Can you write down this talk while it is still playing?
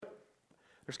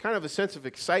there's kind of a sense of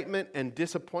excitement and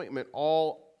disappointment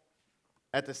all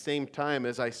at the same time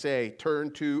as I say, turn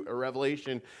to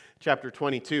Revelation chapter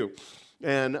 22.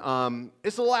 And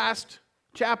it's the last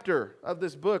chapter of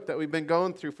this book that we've been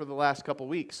going through for the last couple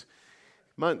weeks,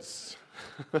 months.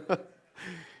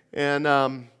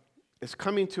 And it's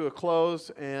coming to a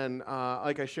close, and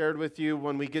like I shared with you,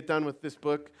 when we get done with this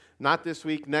book, not this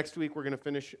week, next week we're going to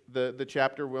finish the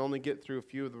chapter. We'll only get through a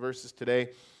few of the verses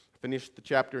today, finish the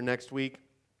chapter next week.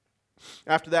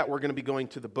 After that, we're going to be going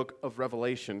to the book of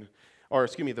Revelation,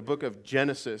 the book of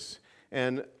Genesis.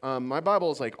 And my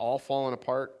Bible is like all falling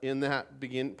apart in that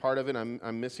part of it.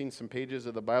 I'm missing some pages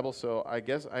of the Bible, so I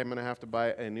guess I'm going to have to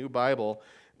buy a new Bible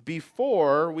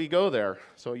before we go there,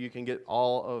 so you can get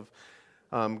all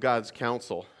of God's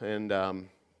counsel. And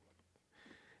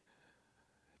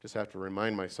just have to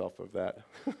remind myself of that.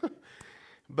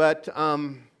 But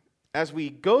as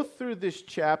we go through this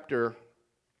chapter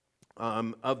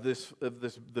of this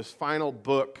final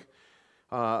book,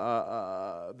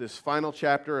 this final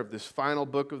chapter of this final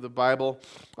book of the Bible,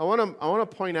 I want to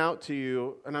point out to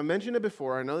you, and I mentioned it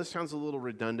before. I know this sounds a little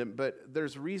redundant, but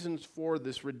there's reasons for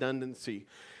this redundancy,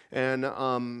 and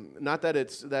not that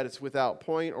it's without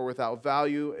point or without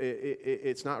value.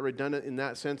 It's not redundant in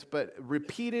that sense, but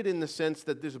repeated in the sense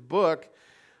that this book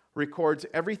records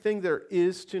everything there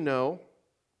is to know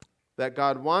that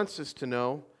God wants us to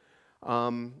know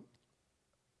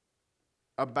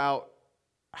about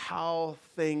how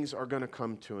things are going to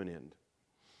come to an end.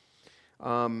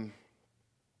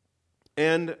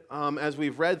 And as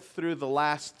we've read through the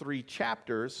last three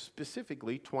chapters,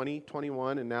 specifically 20,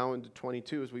 21, and now into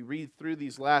 22, as we read through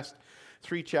these last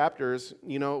three chapters,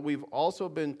 we've also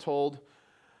been told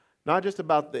not just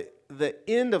about the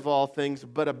end of all things,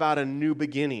 but about a new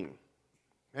beginning.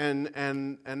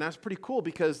 And that's pretty cool,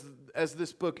 because as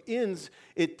this book ends,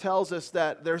 it tells us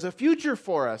that there's a future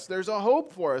for us, there's a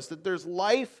hope for us, that there's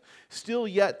life still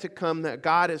yet to come that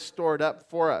God has stored up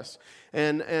for us.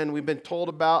 And we've been told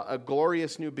about a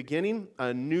glorious new beginning,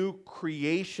 a new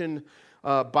creation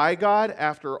by God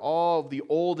after all the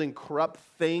old and corrupt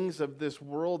things of this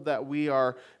world that we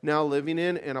are now living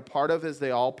in and a part of as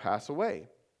they all pass away.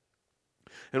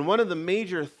 And one of the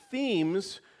major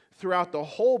themes throughout the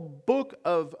whole book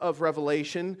of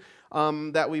Revelation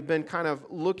that we've been kind of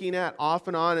looking at off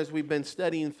and on as we've been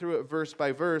studying through it verse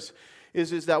by verse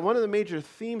is that one of the major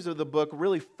themes of the book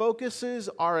really focuses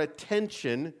our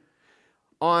attention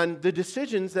on the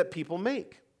decisions that people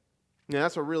make. Now,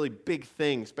 that's a really big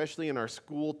thing, especially in our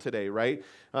school today, right?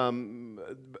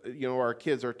 Our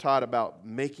kids are taught about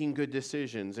making good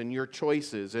decisions and your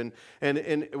choices. And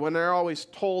when they're always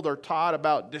told or taught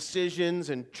about decisions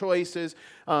and choices,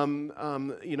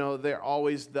 they're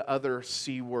always the other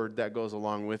C word that goes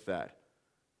along with that,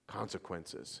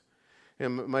 consequences.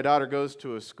 And my daughter goes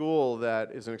to a school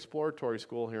that is an exploratory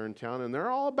school here in town, and they're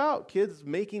all about kids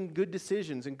making good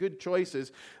decisions and good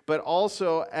choices, but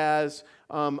also as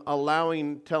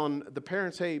telling the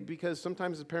parents, hey, because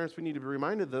sometimes the parents, we need to be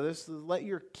reminded of this, let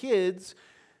your kids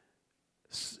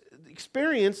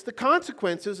experience the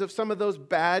consequences of some of those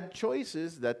bad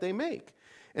choices that they make.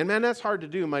 And man, that's hard to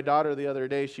do. My daughter the other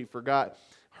day, she forgot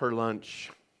her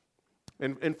lunch.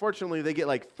 And fortunately, they get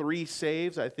like 3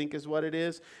 saves, I think is what it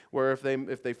is, where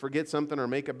if they forget something or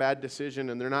make a bad decision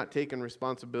and they're not taking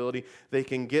responsibility, they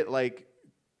can get like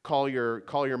call your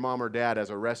mom or dad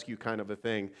as a rescue kind of a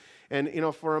thing. And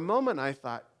for a moment I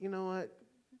thought, you know what?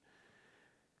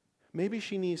 Maybe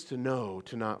she needs to know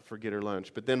to not forget her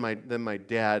lunch. But then my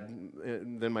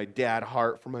dad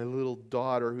heart for my little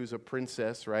daughter who's a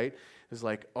princess, right, is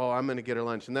like, oh, I'm going to get her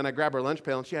lunch. And then I grab her lunch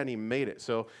pail and she hadn't even made it.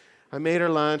 So I made her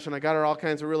lunch, and I got her all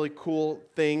kinds of really cool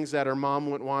things that her mom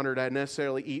wouldn't want her to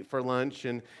necessarily eat for lunch,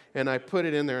 and I put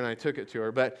it in there, and I took it to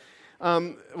her. But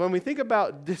when we think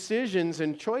about decisions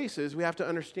and choices, we have to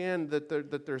understand that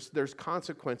there's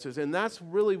consequences, and that's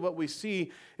really what we see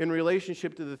in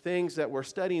relationship to the things that we're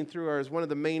studying through as one of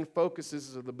the main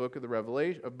focuses of the book of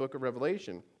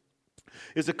Revelation.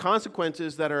 Is the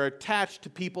consequences that are attached to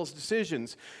people's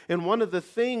decisions. And one of the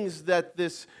things that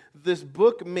this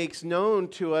book makes known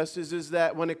to us is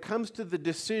that when it comes to the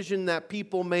decision that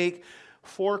people make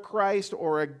for Christ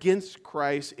or against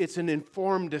Christ, it's an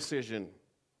informed decision,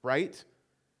 right?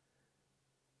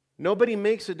 Nobody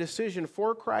makes a decision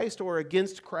for Christ or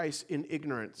against Christ in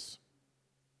ignorance.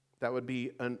 That would be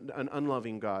an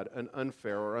unloving God, an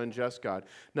unfair or unjust God.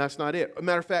 And that's not it. As a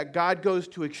matter of fact, God goes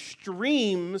to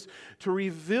extremes to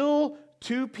reveal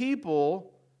to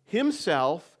people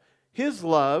Himself, His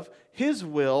love, His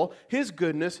will, His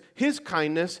goodness, His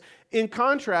kindness, in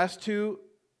contrast to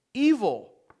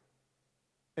evil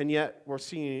And yet we're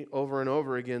seeing over and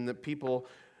over again that people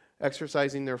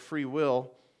exercising their free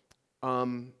will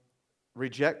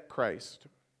reject Christ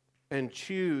and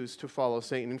choose to follow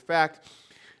Satan. In fact,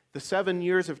 the 7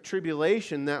 years of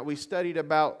tribulation that we studied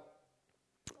about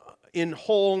in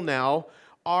whole now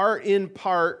are in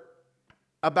part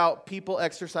about people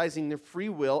exercising their free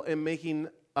will and making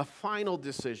a final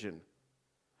decision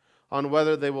on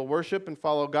whether they will worship and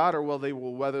follow God or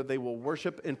whether they will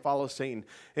worship and follow Satan.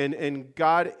 And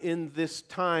God in this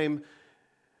time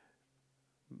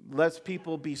lets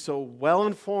people be so well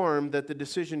informed that the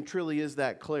decision truly is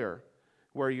that clear,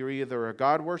 where you're either a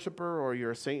God worshiper or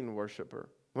you're a Satan worshiper.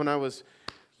 When I was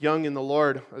young in the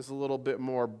Lord, I was a little bit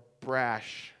more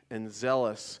brash and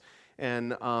zealous,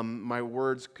 and my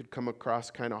words could come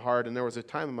across kind of hard. And there was a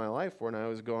time in my life when I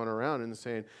was going around and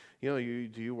saying, do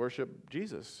you worship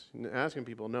Jesus? And asking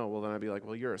people, no. Well, then I'd be like,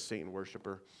 well, you're a Satan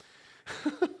worshiper.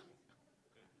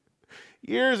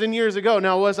 Years and years ago.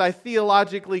 Now, was I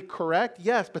theologically correct?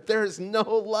 Yes, but there is no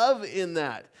love in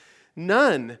that.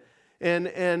 None.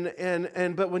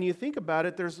 But when you think about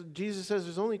it, Jesus says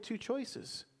there's only two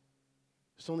choices.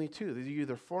 There's only two. You're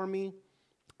either for me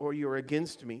or you're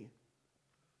against me.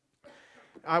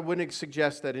 I wouldn't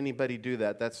suggest that anybody do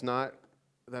that. That's not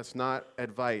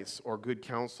advice or good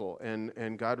counsel.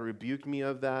 And God rebuked me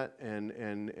of that.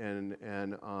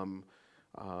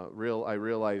 I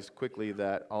realized quickly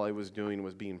that all I was doing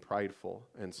was being prideful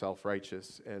and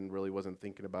self-righteous and really wasn't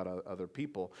thinking about other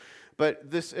people.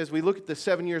 But this, as we look at the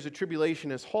 7 years of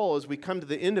tribulation as whole, as we come to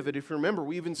the end of it, if you remember,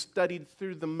 we even studied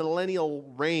through the millennial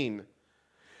reign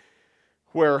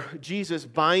where Jesus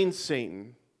binds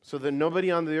Satan so that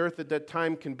nobody on the earth at that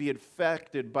time can be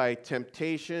affected by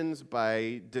temptations,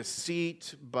 by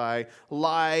deceit, by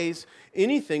lies,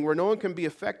 anything where no one can be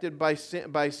affected by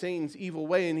Satan's evil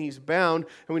way, and he's bound.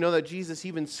 And we know that Jesus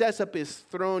even sets up his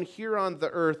throne here on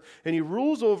the earth, and he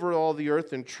rules over all the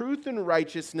earth in truth and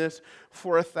righteousness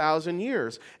for 1,000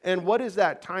 years. And what is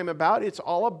that time about? It's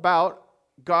all about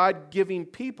God giving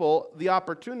people the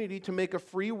opportunity to make a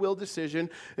free will decision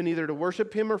and either to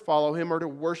worship him or follow him or to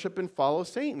worship and follow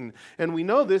Satan. And we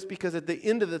know this because at the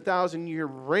end of the 1,000-year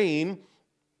reign,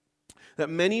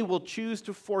 that many will choose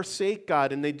to forsake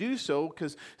God. And they do so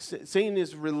because Satan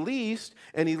is released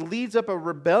and he leads up a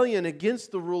rebellion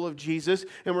against the rule of Jesus.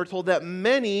 And we're told that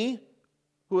many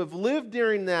who have lived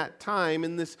during that time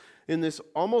in this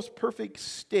almost perfect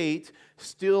state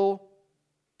still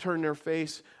turn their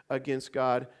face against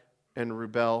God and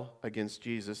rebel against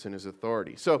Jesus and his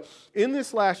authority. So in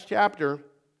this last chapter,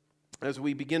 as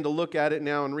we begin to look at it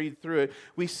now and read through it,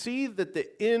 we see that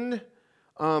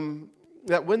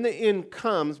when the end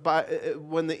comes,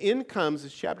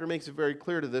 this chapter makes it very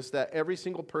clear to this that every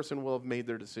single person will have made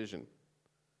their decision.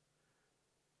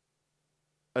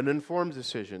 An informed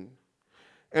decision.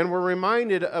 And we're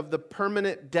reminded of the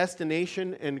permanent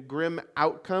destination and grim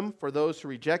outcome for those who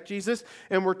reject Jesus.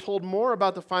 And we're told more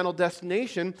about the final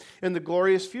destination and the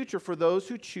glorious future for those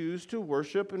who choose to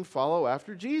worship and follow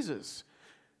after Jesus.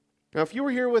 Now, if you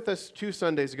were here with us 2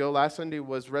 Sundays ago, last Sunday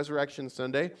was Resurrection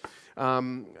Sunday.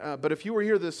 But if you were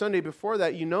here the Sunday before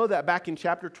that, you know that back in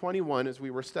chapter 21, as we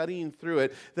were studying through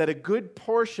it, that a good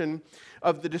portion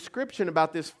of the description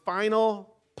about this final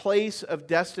place of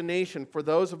destination for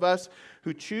those of us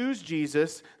who choose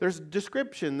Jesus, there's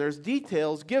description, there's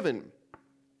details given.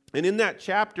 And in that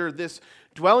chapter, this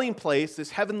dwelling place,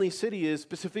 this heavenly city, is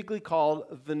specifically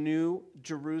called the New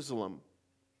Jerusalem.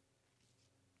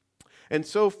 And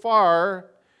so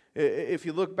far, if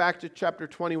you look back to chapter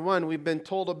 21, we've been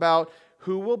told about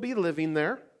who will be living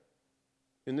there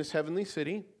in this heavenly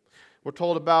city.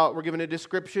 We're given a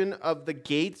description of the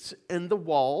gates and the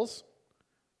walls.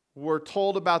 We're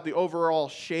told about the overall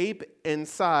shape and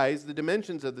size, the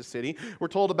dimensions of the city. We're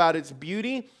told about its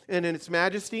beauty and its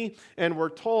majesty. And we're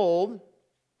told,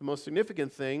 the most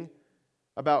significant thing,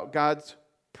 about God's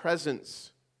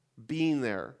presence being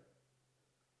there,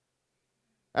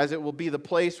 as it will be the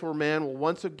place where man will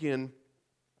once again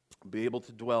be able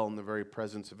to dwell in the very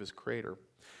presence of his Creator.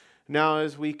 Now,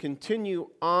 as we continue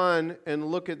on and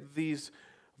look at these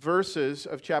verses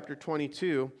of chapter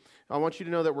 22, I want you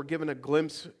to know that we're given a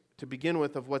glimpse to begin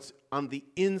with of what's on the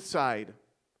inside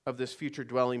of this future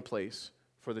dwelling place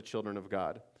for the children of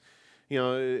God. You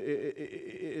know,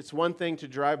 it's one thing to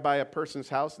drive by a person's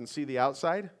house and see the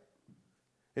outside.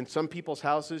 In some people's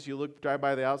houses, you drive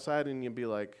by the outside and you'll be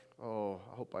like, oh,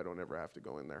 I hope I don't ever have to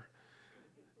go in there.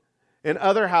 In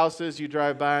other houses, you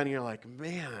drive by and you're like,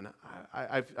 man,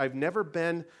 I've never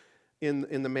been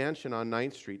in the mansion on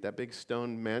 9th Street, that big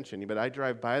stone mansion. But I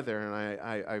drive by there, and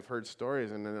I've heard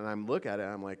stories, and I'm look at it,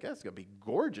 and I'm like, yeah, it's going to be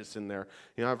gorgeous in there.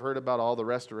 I've heard about all the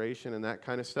restoration and that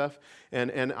kind of stuff,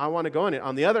 and I want to go in it.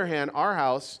 On the other hand, our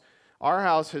house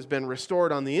has been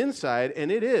restored on the inside,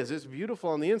 and it's beautiful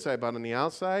on the inside, but on the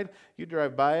outside, you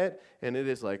drive by it, and it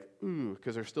is like, ooh,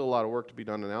 because there's still a lot of work to be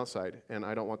done on the outside, and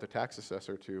I don't want the tax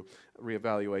assessor to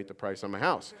reevaluate the price on my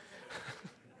house.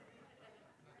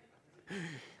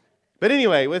 But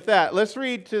anyway, with that, let's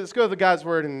go to God's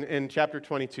Word in chapter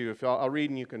 22. If I'll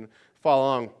read and you can follow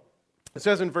along. It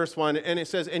says in verse 1, and it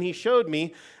says, "And he showed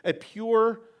me a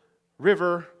pure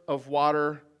river of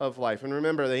water of life." And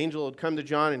remember, the angel had come to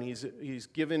John, and he's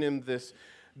given him this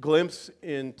glimpse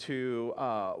into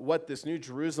what this new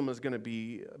Jerusalem is going to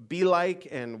be like.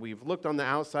 And we've looked on the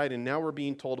outside, and now we're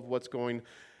being told of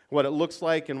what it looks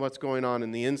like and what's going on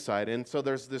in the inside. And so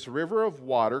there's this river of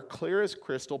water, clear as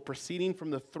crystal, proceeding from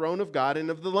the throne of God and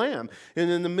of the Lamb.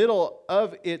 And in the middle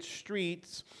of its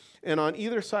streets, and on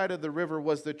either side of the river,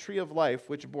 was the tree of life,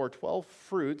 which bore 12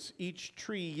 fruits, each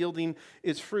tree yielding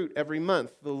its fruit every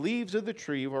month. The leaves of the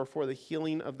tree were for the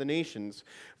healing of the nations.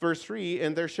 Verse 3,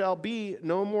 "And there shall be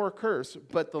no more curse,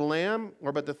 but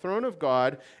the throne of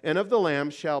God and of the Lamb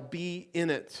shall be in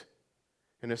it,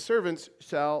 and his servants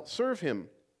shall serve him.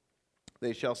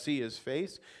 They shall see his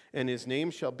face, and his name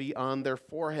shall be on their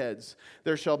foreheads.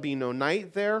 There shall be no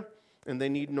night there, and they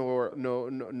need no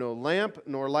lamp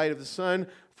nor light of the sun,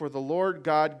 for the Lord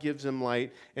God gives them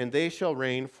light, and they shall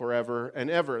reign forever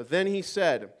and ever." Then he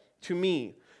said to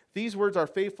me, "These words are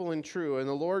faithful and true, and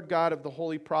the Lord God of the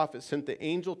holy prophets sent the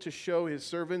angel to show his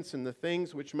servants in the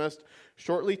things which must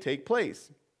shortly take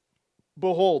place.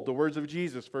 Behold," the words of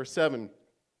Jesus, verse 7,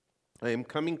 "I am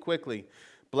coming quickly.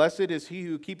 Blessed is he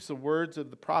who keeps the words of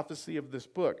the prophecy of this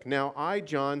book. Now I,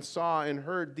 John, saw and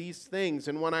heard these things,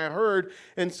 and when I heard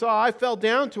and saw, I fell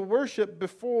down to worship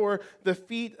before the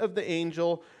feet of the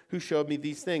angel who showed me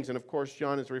these things." And of course,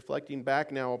 John is reflecting back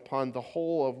now upon the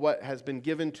whole of what has been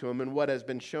given to him and what has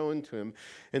been shown to him.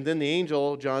 "And then the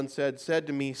angel," John said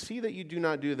to me, "See that you do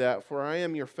not do that, for I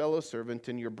am your fellow servant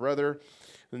and your brother,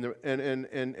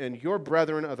 and your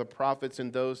brethren are the prophets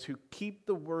and those who keep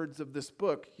the words of this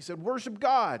book." He said, "Worship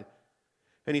God."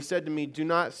 And he said to me, "Do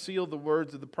not seal the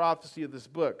words of the prophecy of this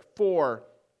book, for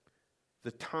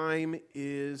the time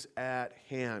is at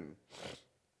hand.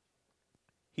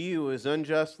 He who is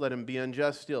unjust, let him be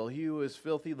unjust still. He who is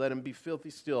filthy, let him be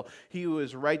filthy still. He who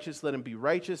is righteous, let him be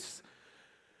righteous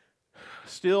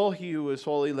still. He who is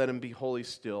holy, let him be holy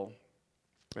still.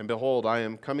 And behold, I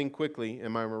am coming quickly,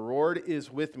 and my reward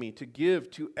is with me to give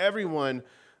to everyone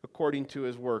according to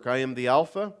his work. I am the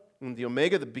Alpha and the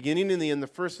Omega, the beginning and the end, the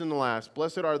first and the last.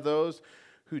 Blessed are those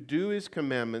who do his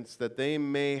commandments, that they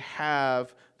may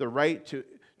have the right to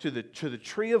the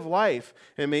tree of life,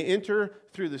 and may enter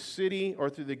through the city, or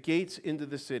through the gates into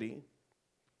the city.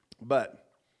 But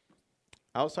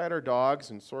outside are dogs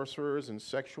and sorcerers and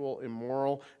sexual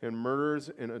immoral and murderers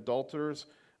and adulterers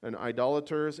and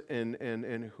idolaters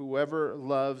and whoever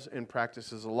loves and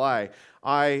practices a lie.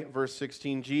 I," verse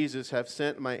 16, "Jesus, have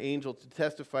sent my angel to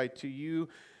testify to you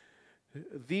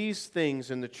these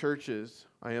things in the churches.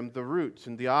 I am the root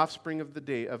and the offspring of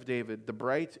David, the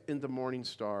bright and the morning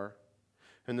star."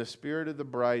 And the Spirit of the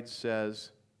bride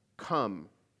says, "Come."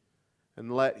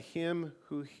 And let him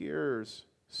who hears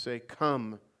say,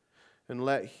 "Come." And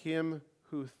let him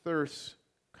who thirsts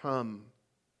come.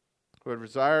 Whoever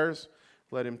desires,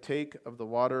 let him take of the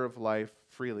water of life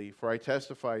freely. For I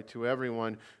testify to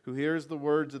everyone who hears the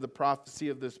words of the prophecy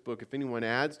of this book, if anyone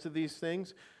adds to these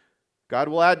things, God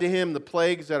will add to him the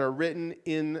plagues that are written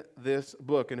in this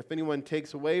book. And if anyone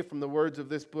takes away from the words of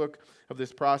this book, of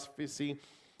this prophecy,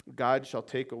 God shall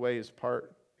take away his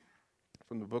part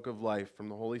from the book of life, from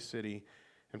the holy city,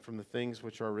 and from the things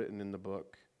which are written in the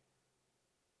book.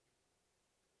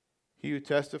 He who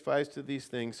testifies to these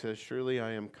things says, "Surely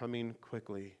I am coming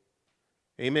quickly."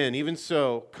 Amen. Even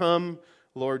so, come,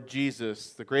 Lord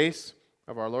Jesus. The grace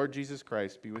of our Lord Jesus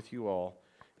Christ be with you all.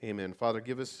 Amen. Father,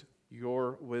 give us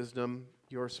your wisdom,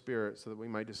 your Spirit, so that we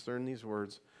might discern these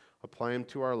words, apply them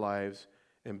to our lives,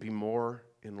 and be more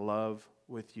in love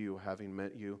with you, having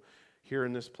met you here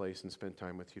in this place and spent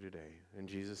time with you today. In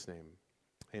Jesus' name,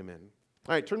 amen.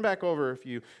 All right, turn back over, if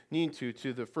you need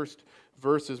to the first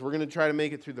verses. We're going to try to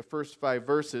make it through the first 5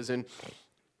 verses. And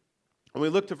when we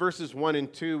look to verses 1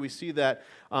 and 2, we see that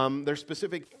there's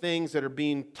specific things that are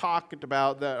being talked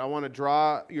about that I want to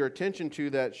draw your attention to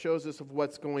that shows us of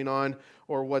what's going on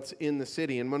or what's in the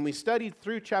city. And when we studied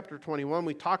through chapter 21,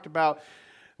 we talked about,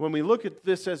 when we look at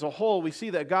this as a whole, we see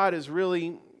that God is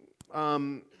really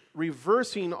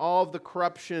reversing all of the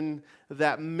corruption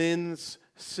that men's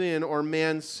sin or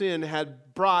man's sin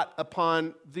had brought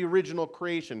upon the original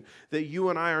creation that you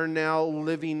and I are now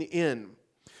living in.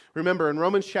 Remember, in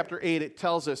Romans chapter 8, it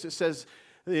tells us, it says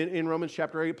in Romans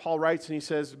chapter 8, Paul writes and he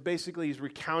says, basically he's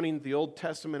recounting the Old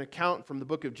Testament account from the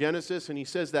book of Genesis, and he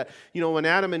says that, when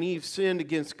Adam and Eve sinned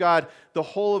against God, the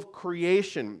whole of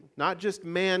creation, not just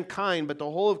mankind, but the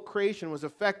whole of creation was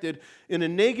affected in a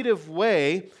negative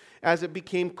way as it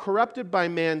became corrupted by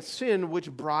man's sin, which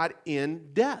brought in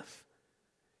death.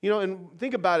 And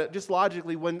think about it just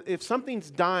logically. If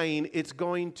something's dying, it's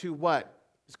going to what?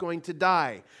 It's going to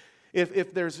die.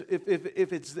 If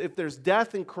there's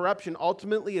death and corruption,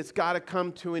 ultimately it's got to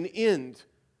come to an end.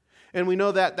 And we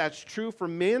know that that's true for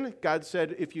men. God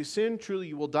said, if you sin, truly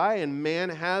you will die. And man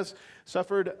has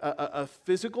suffered a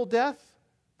physical death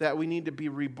that we need to be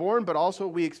reborn, but also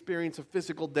we experience a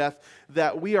physical death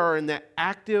that we are in the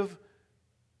active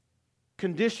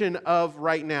condition of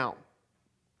right now.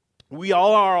 We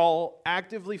all are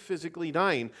actively physically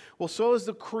dying. Well, so is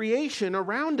the creation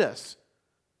around us.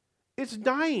 It's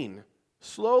dying,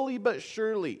 slowly but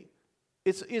surely.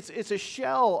 It's a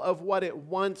shell of what it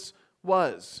once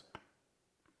was.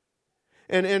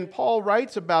 And Paul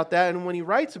writes about that, and when he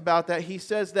writes about that, he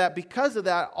says that because of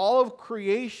that, all of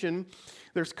creation,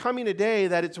 there's coming a day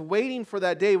that it's waiting for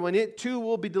that day when it too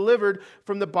will be delivered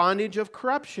from the bondage of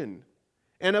corruption.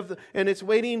 And it's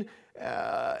waiting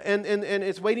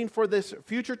it's waiting for this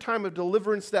future time of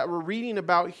deliverance that we're reading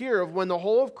about here, of when the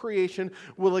whole of creation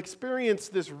will experience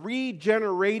this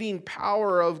regenerating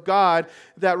power of God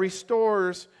that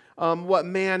restores what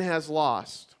man has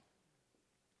lost.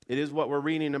 It is what we're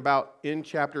reading about in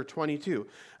chapter 22.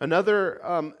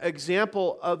 Another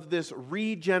example of this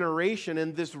regeneration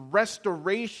and this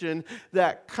restoration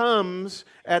that comes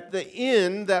at the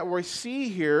end that we see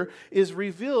here is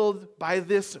revealed by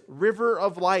this river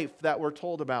of life that we're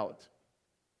told about.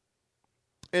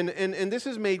 And this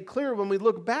is made clear when we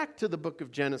look back to the book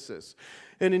of Genesis.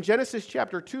 And in Genesis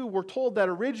chapter 2, we're told that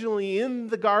originally in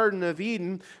the Garden of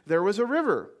Eden, there was a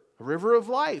river of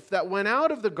life that went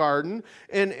out of the garden,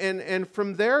 and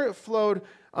from there it flowed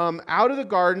out of the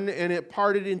garden, and it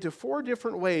parted into 4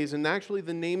 different ways. And actually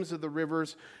the names of the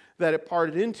rivers that it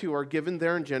parted into are given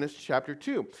there in Genesis chapter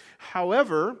 2.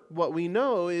 However, what we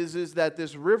know is that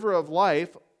this river of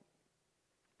life,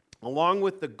 along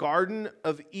with the Garden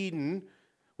of Eden,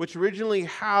 which originally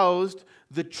housed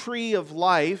the tree of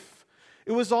life,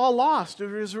 it was all lost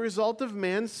as a result of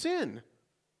man's sin.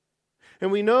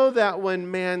 And we know that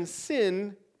when man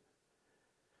sinned,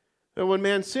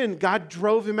 God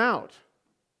drove him out.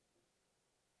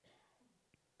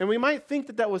 And we might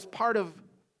think that was part of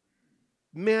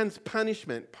man's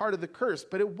punishment, part of the curse,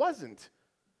 but it wasn't.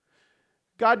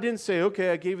 God didn't say, okay,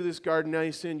 I gave you this garden, now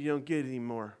you sinned, you don't get it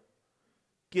anymore.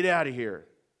 Get out of here.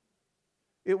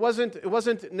 It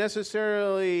wasn't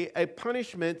necessarily a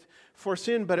punishment for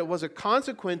sin, but it was a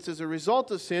consequence as a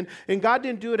result of sin. And God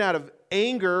didn't do it out of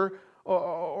anger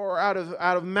or out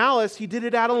of malice. He did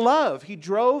it out of love. He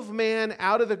drove man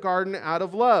out of the garden out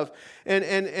of love. And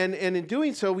in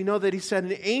doing so, we know that he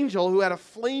sent an angel who had a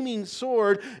flaming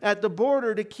sword at the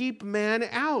border to keep man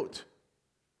out.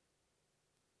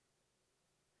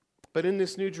 But in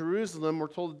this New Jerusalem, we're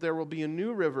told that there will be a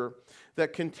new river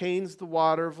that contains the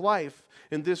water of life.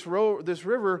 And this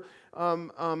river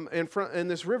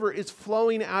is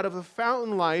flowing out of a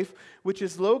fountain life, which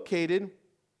is located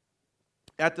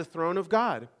at the throne of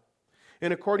God.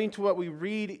 And according to what we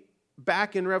read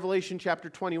back in Revelation chapter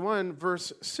 21,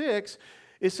 verse 6,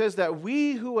 it says that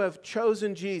we who have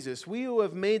chosen Jesus, we who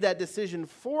have made that decision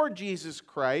for Jesus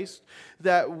Christ,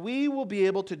 that we will be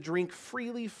able to drink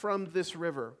freely from this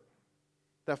river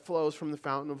that flows from the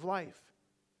fountain of life.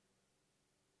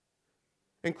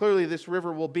 And clearly this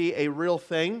river will be a real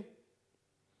thing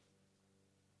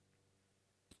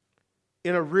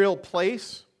in a real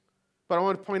place. But I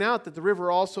want to point out that the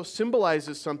river also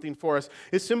symbolizes something for us.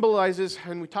 It symbolizes,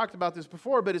 and we talked about this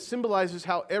before, but it symbolizes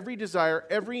how every desire,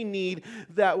 every need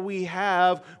that we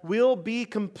have will be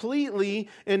completely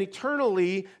and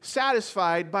eternally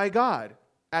satisfied by God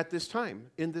at this time,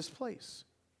 in this place.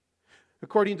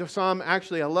 According to Psalm,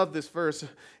 actually, I love this verse.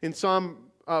 In Psalm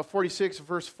 46,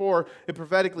 verse 4, it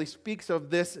prophetically speaks of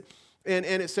this, and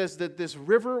it says that this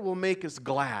river will make us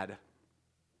glad.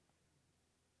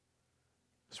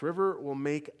 This river will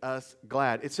make us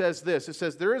glad. It says this, it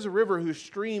says, there is a river whose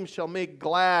streams shall make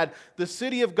glad the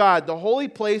city of God, the holy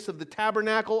place of the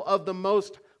tabernacle of the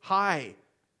Most High.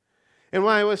 And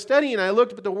when I was studying, I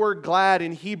looked up at the word glad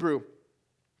in Hebrew,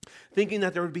 thinking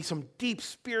that there would be some deep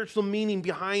spiritual meaning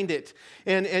behind it.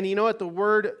 And you know what? The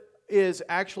word is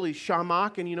actually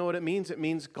shamak, and you know what it means? It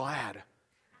means glad.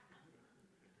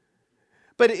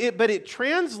 But it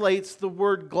translates the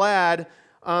word glad,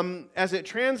 as it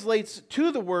translates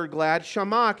to the word glad,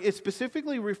 shamak, it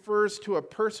specifically refers to a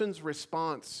person's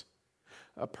response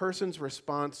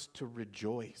to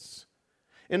rejoice.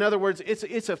 In other words,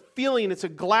 it's a feeling, it's a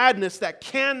gladness that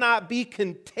cannot be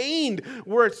contained,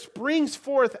 where it springs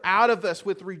forth out of us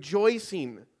with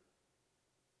rejoicing.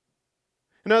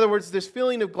 In other words, this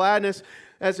feeling of gladness,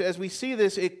 as we see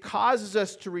this, it causes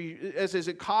us to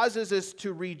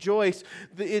rejoice.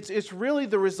 It's really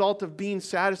the result of being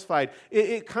satisfied.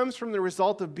 It comes from the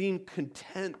result of being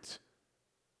content.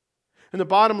 And the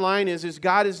bottom line is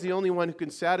God is the only one who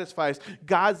can satisfy us.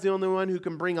 God's the only one who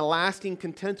can bring a lasting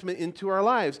contentment into our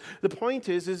lives. The point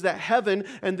is that heaven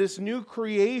and this new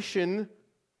creation,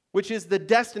 which is the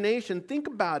destination, think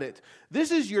about it. This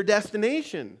is your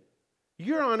destination.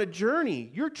 You're on a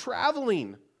journey. You're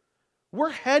traveling.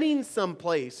 We're heading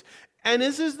someplace. And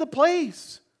this is the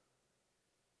place.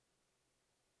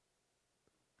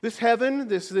 This heaven,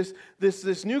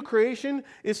 this new creation,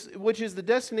 which is the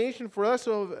destination for us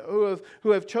who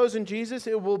have chosen Jesus,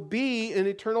 it will be an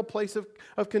eternal place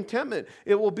of contentment.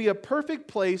 It will be a perfect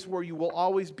place where you will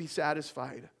always be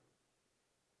satisfied.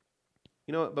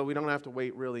 You know, but we don't have to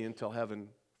wait really until heaven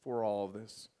for all of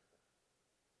this.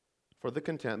 For the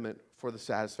contentment, for the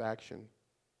satisfaction.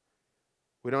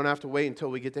 We don't have to wait until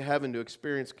we get to heaven to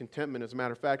experience contentment. As a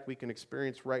matter of fact, we can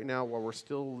experience right now while we're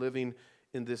still living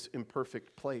in this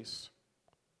imperfect place.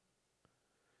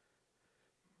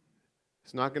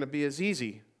 It's not going to be as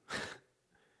easy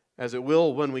as it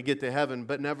will when we get to heaven,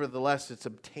 but nevertheless, it's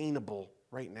obtainable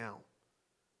right now.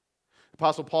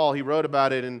 Apostle Paul, he wrote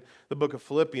about it in the book of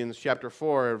Philippians, chapter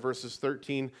 4, verses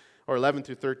 13 or 11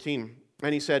 through 13.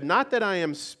 And he said, not that I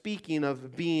am speaking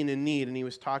of being in need. And he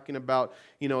was talking about,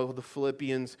 the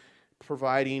Philippians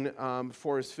providing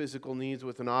for his physical needs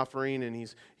with an offering, and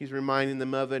he's reminding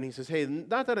them of it. And he says, hey,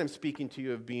 not that I'm speaking to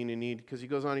you of being in need, because he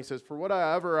goes on, he says, for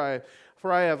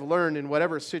I have learned in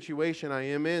whatever situation I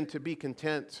am in to be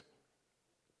content.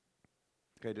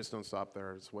 Okay, just don't stop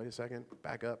there. Just wait a second.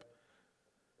 Back up.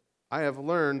 I have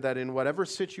learned that in whatever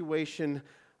situation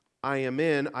I am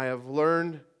in, I have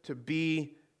learned to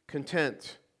be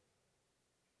content.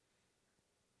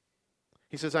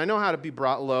 He says, I know how to be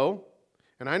brought low,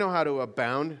 and I know how to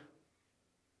abound.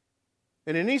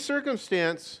 And in any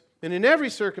circumstance, and in every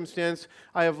circumstance,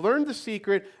 I have learned the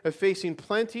secret of facing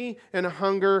plenty and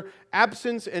hunger,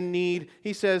 absence and need.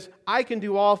 He says, I can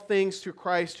do all things through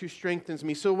Christ who strengthens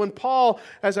me. So when Paul,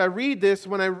 as I read this,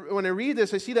 when I read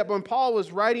this, I see that when Paul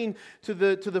was writing to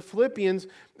the Philippians,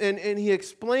 and he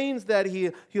explains that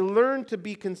he learned to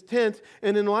be content.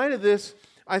 And in light of this,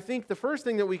 I think the first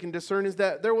thing that we can discern is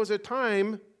that there was a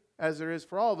time, as there is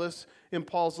for all of us, in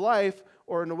Paul's life,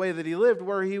 or in the way that he lived,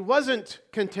 where he wasn't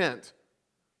content.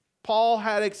 Paul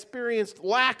had experienced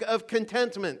lack of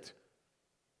contentment.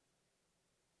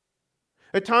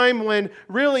 A time when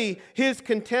really his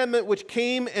contentment, which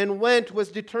came and went,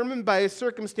 was determined by his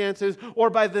circumstances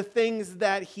or by the things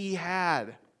that he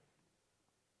had.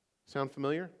 Sound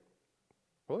familiar?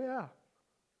 Oh, yeah.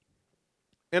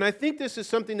 And I think this is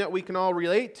something that we can all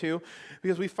relate to,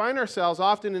 because we find ourselves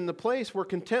often in the place where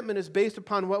contentment is based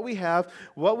upon what we have,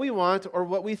 what we want, or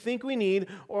what we think we need,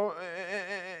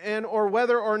 or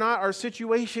whether or not our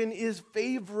situation is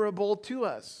favorable to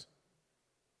us.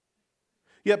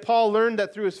 Yet Paul learned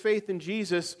that through his faith in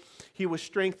Jesus, he was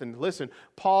strengthened. Listen,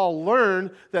 Paul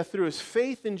learned that through his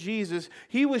faith in Jesus,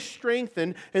 he was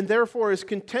strengthened, and therefore his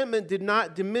contentment did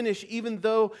not diminish, even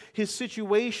though his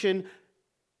situation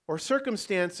or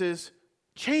circumstances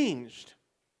changed.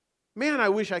 Man, I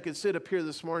wish I could sit up here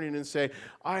this morning and say,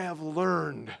 I have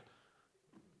learned.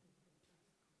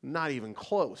 Not even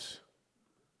close.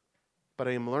 But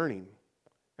I am learning.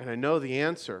 And I know the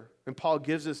answer. And Paul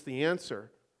gives us the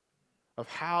answer of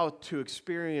how to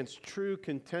experience true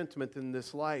contentment in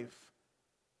this life.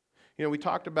 We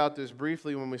talked about this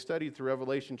briefly when we studied through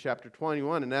Revelation chapter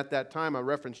 21, and at that time I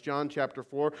referenced John chapter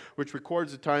 4, which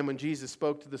records the time when Jesus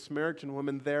spoke to the Samaritan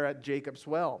woman there at Jacob's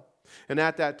well. And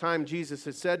at that time Jesus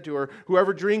had said to her,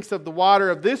 whoever drinks of the water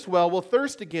of this well will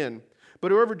thirst again, but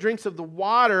whoever drinks of the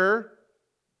water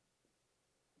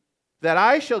that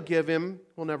I shall give him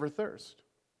will never thirst.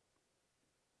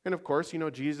 And of course,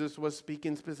 Jesus was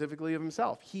speaking specifically of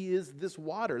himself. He is this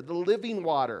water, the living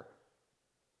water.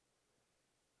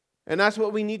 And that's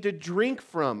what we need to drink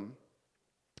from.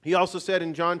 He also said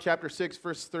in John chapter 6,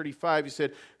 verse 35, he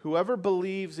said, whoever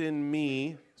believes in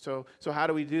me, so how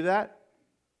do we do that?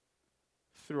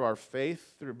 Through our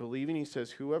faith, through believing. He says,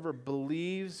 whoever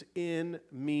believes in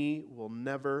me will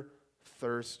never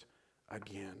thirst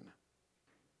again.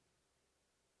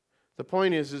 The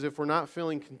point is if we're not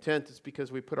feeling content, it's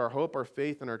because we put our hope, our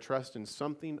faith, and our trust in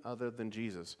something other than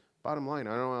Jesus. Bottom line,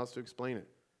 I don't know how else to explain it.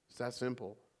 It's that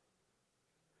simple.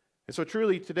 And so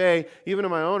truly today, even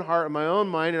in my own heart and my own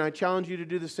mind, and I challenge you to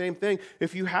do the same thing,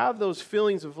 if you have those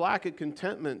feelings of lack of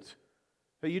contentment,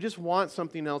 that you just want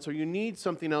something else, or you need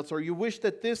something else, or you wish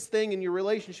that this thing in your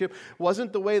relationship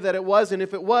wasn't the way that it was, and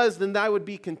if it was, then I would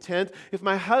be content. If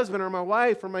my husband or my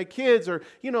wife or my kids or,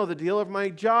 the deal of my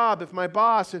job, if my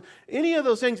boss, any of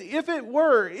those things, if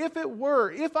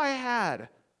I had.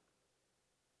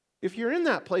 If you're in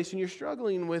that place and you're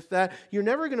struggling with that, you're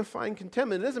never going to find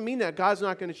contentment. It doesn't mean that God's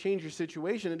not going to change your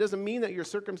situation. It doesn't mean that your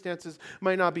circumstances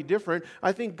might not be different.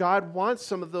 I think God wants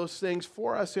some of those things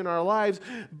for us in our lives,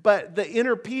 but the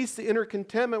inner peace, the inner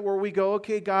contentment where we go,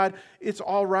 okay, God, it's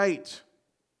all right.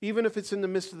 Even if it's in the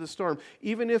midst of the storm.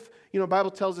 Even if, the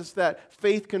Bible tells us that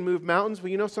faith can move mountains.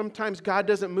 Well, sometimes God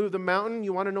doesn't move the mountain.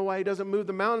 You want to know why He doesn't move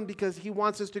the mountain? Because He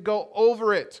wants us to go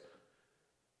over it.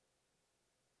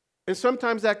 And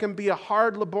sometimes that can be a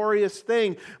hard, laborious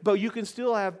thing, but you can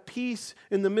still have peace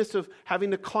in the midst of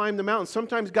having to climb the mountain.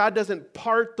 Sometimes God doesn't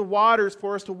part the waters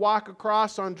for us to walk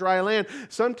across on dry land.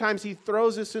 Sometimes He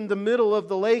throws us in the middle of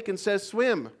the lake and says,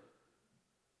 swim.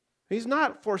 He's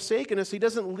not forsaken us. He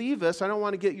doesn't leave us. I don't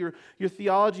want to get your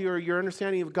theology or your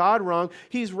understanding of God wrong.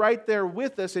 He's right there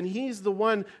with us, and He's the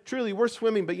one, truly, we're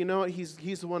swimming, but you know what? He's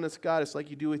the one that's got us,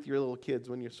 like you do with your little kids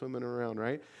when you're swimming around,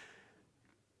 right?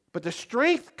 But the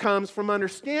strength comes from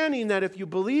understanding that if you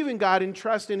believe in God and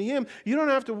trust in Him, you don't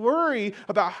have to worry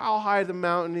about how high the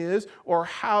mountain is or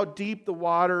how deep the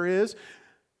water is.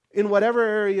 In whatever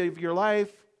area of your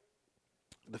life,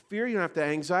 the fear, you don't have to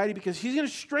anxiety, because He's going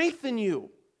to strengthen you.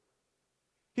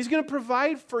 He's going to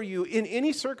provide for you in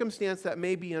any circumstance that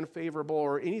may be unfavorable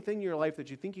or anything in your life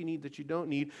that you think you need that you don't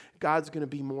need. God's going to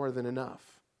be more than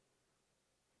enough.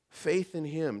 Faith in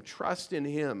Him, trust in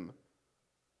Him.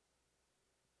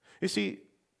 You see,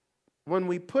 when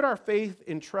we put our faith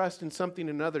and trust in something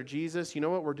another, Jesus, you know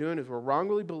what we're doing is we're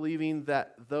wrongly believing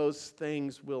that those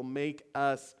things will make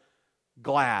us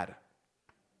glad.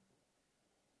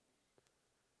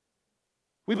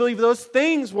 We believe those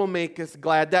things will make us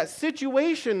glad. That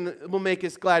situation will make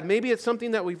us glad. Maybe it's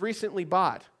something that we've recently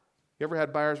bought. You ever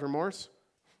had buyer's remorse?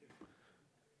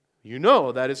 You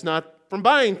know that it's not from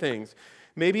buying things.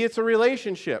 Maybe it's a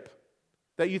relationship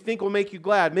that you think will make you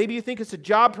glad. Maybe you think it's a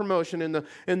job promotion and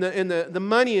the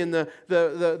money and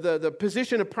the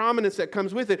position of prominence that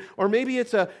comes with it. Or maybe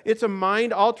it's a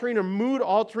mind-altering or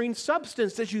mood-altering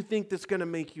substance that you think that's going to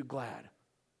make you glad.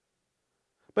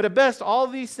 But at best, all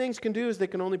these things can do is they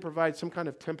can only provide some kind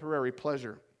of temporary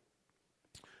pleasure.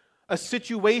 A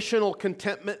situational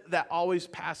contentment that always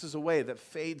passes away, that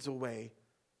fades away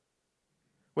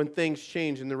when things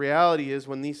change. And the reality is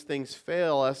when these things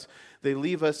fail us, they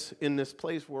leave us in this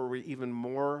place where we're even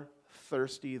more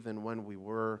thirsty than when we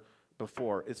were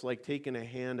before. It's like taking a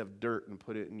hand of dirt and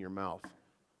put it in your mouth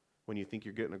when you think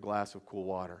you're getting a glass of cool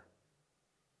water.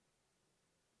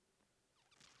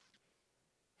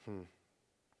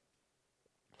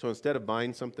 So instead of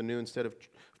buying something new, instead of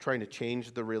trying to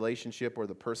change the relationship or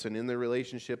the person in the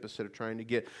relationship, instead of trying to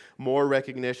get more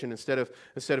recognition, instead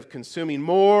of consuming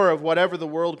more of whatever the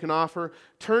world can offer,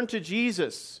 turn to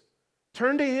Jesus.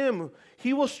 Turn to Him.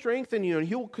 He will strengthen you and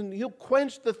He'll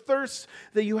quench the thirst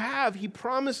that you have. He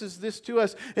promises this to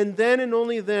us. And then and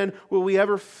only then will we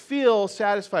ever feel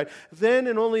satisfied. Then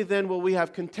and only then will we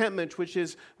have contentment, which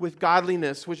is with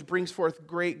godliness, which brings forth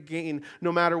great gain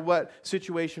no matter what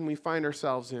situation we find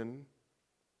ourselves in.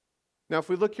 Now, if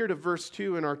we look here to verse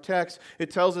 2 in our text,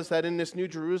 it tells us that in this New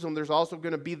Jerusalem, there's also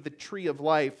going to be the tree of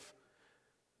life.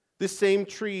 This same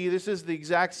tree, this is the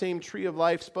exact same tree of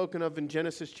life spoken of in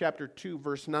Genesis chapter 2,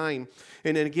 verse 9.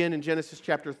 And then again in Genesis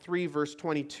chapter 3, verse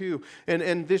 22.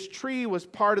 And this tree was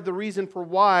part of the reason for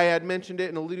why, I had mentioned it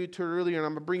and alluded to it earlier, and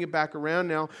I'm going to bring it back around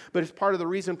now, but it's part of the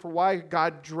reason for why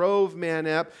God drove man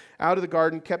out of the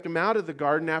garden, kept him out of the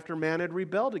garden after man had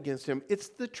rebelled against Him. It's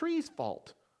the tree's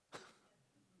fault.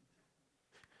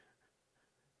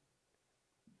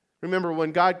 Remember,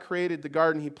 when God created the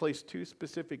garden, He placed two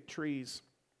specific trees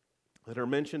that are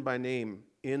mentioned by name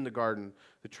in the garden,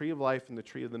 the tree of life and the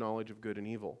tree of the knowledge of good and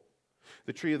evil.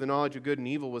 The tree of the knowledge of good and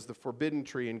evil was the forbidden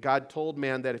tree, and God told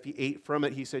man that if he ate from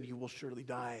it, He said, you will surely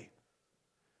die.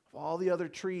 Of all the other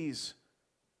trees,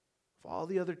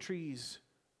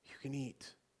 you can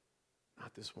eat,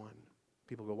 not this one.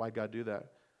 People go, why'd God do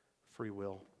that? Free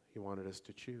will. He wanted us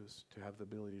to choose, to have the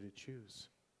ability to choose.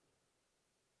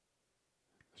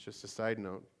 It's just a side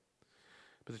note.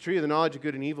 But the tree of the knowledge of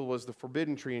good and evil was the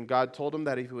forbidden tree, and God told him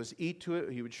that if he was to eat to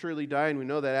it, he would surely die. And we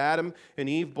know that Adam and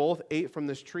Eve both ate from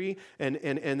this tree, and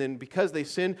then because they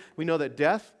sinned, we know that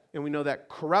death, and we know that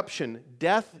corruption.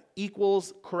 Death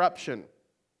equals corruption.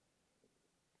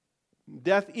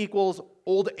 Death equals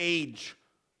old age,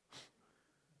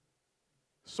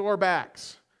 sore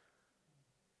backs,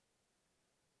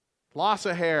 loss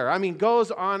of hair. Goes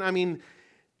on.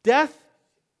 Death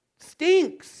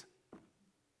stinks.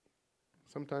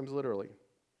 Sometimes literally.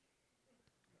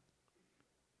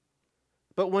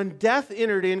 But when death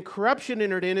entered in, corruption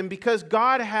entered in, and because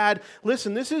God had,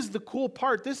 listen, this is the cool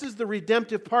part, this is the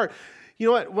redemptive part. You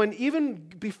know what? When even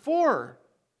before,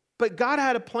 but God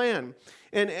had a plan.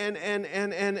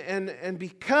 And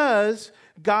because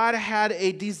God had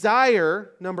a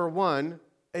desire, number one,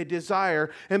 a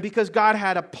desire, and because God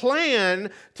had a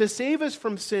plan to save us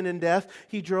from sin and death,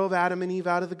 He drove Adam and Eve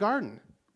out of the garden.